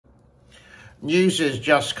News is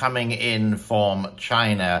just coming in from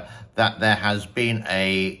China that there has been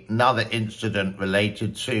another incident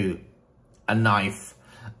related to a knife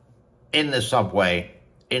in the subway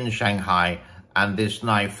in Shanghai, and this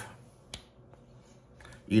knife,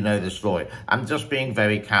 you know the story. I'm just being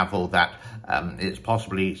very careful that it's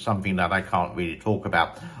possibly something that I can't really talk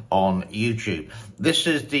about on YouTube. This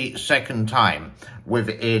is the second time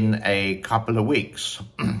within a couple of weeks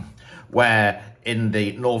where in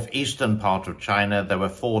the northeastern part of China, there were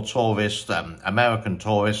 4 tourists, American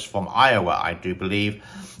tourists from Iowa, I do believe,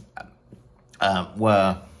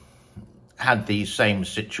 had the same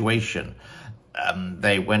situation.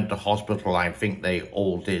 They went to hospital. I think they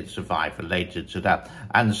all did survive related to that.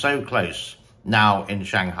 And so close now in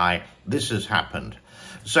Shanghai, this has happened.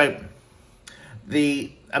 So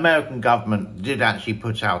the American government did actually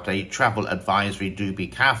put out a travel advisory, do be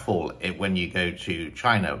careful when you go to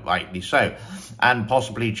China, rightly so. And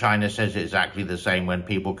possibly China says exactly the same when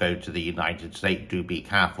people go to the United States, do be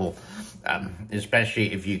careful,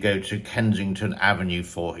 especially if you go to Kensington Avenue,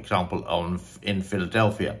 for example, in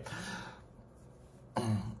Philadelphia.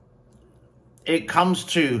 It comes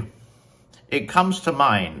to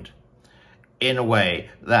mind in a way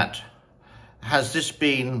that, has this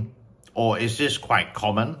been, or is this quite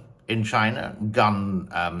common in China?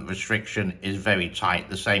 Gun restriction is very tight,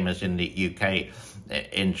 the same as in the UK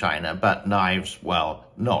in China, but knives, well,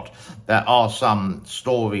 not. There are some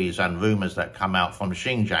stories and rumors that come out from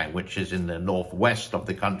Xinjiang, which is in the northwest of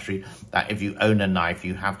the country, that if you own a knife,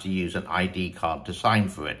 you have to use an ID card to sign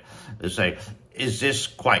for it. So is this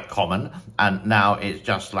quite common? And now it's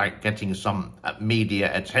just like getting some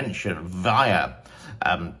media attention via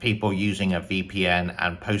people using a VPN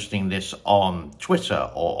and posting this on Twitter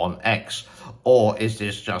or on X? Or is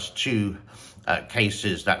this just 2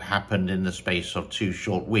 cases that happened in the space of 2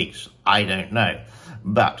 short weeks? I don't know.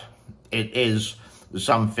 But it is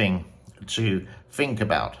something to think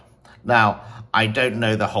about. Now, I don't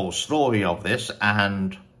know the whole story of this,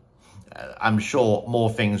 and I'm sure more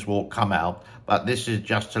things will come out, but this is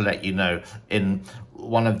just to let you know, in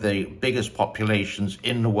one of the biggest populations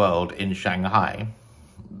in the world, in Shanghai,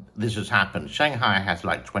 this has happened. Shanghai has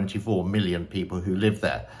like 24 million people who live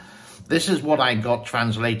there. This is what I got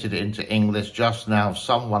translated into English just now.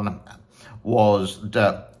 Someone was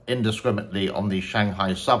indiscriminately on the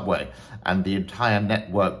Shanghai subway and the entire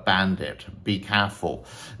network banned it. Be careful.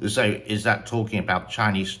 So is that talking about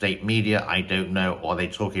Chinese state media? I don't know. Or are they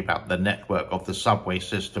talking about the network of the subway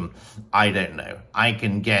system? I don't know. I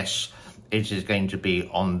can guess it is going to be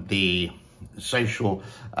on the social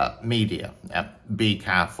media. Be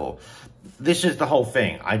careful. This is the whole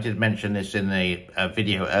thing. I did mention this in a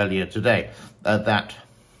video earlier today, that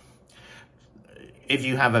if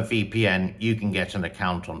you have a VPN, you can get an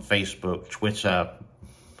account on Facebook, Twitter,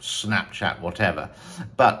 Snapchat, whatever.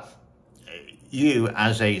 But you,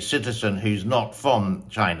 as a citizen who's not from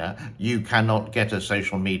China, you cannot get a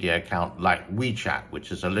social media account like WeChat,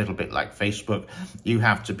 which is a little bit like Facebook. You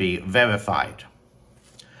have to be verified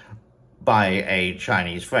by a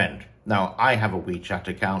Chinese friend. Now, I have a WeChat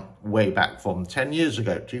account way back from 10 years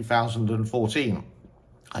ago, 2014.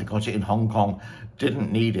 I got it in Hong Kong,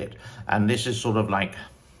 didn't need it. And this is sort of like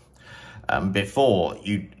before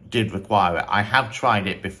you did require it. I have tried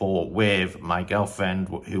it before with my girlfriend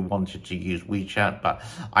who wanted to use WeChat, but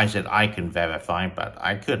I said I can verify, but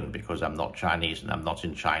I couldn't because I'm not Chinese and I'm not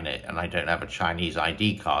in China and I don't have a Chinese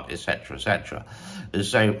ID card, etc., etc.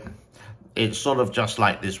 So it's sort of just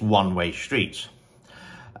like this one-way street.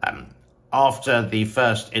 After the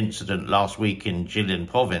first incident last week in Jilin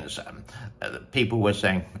province, people were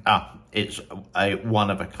saying, it's a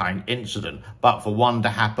one-of-a-kind incident. But for one to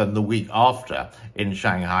happen the week after in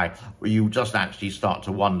Shanghai, you just actually start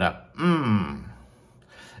to wonder,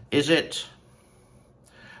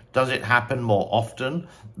 does it happen more often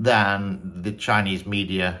than the Chinese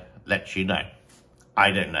media lets you know?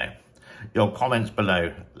 I don't know. Your comments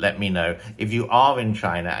below, let me know. If you are in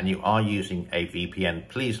China and you are using a VPN,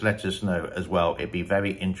 please let us know as well. It'd be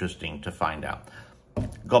very interesting to find out.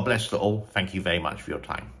 God bless you all. Thank you very much for your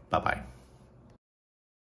time. Bye-bye.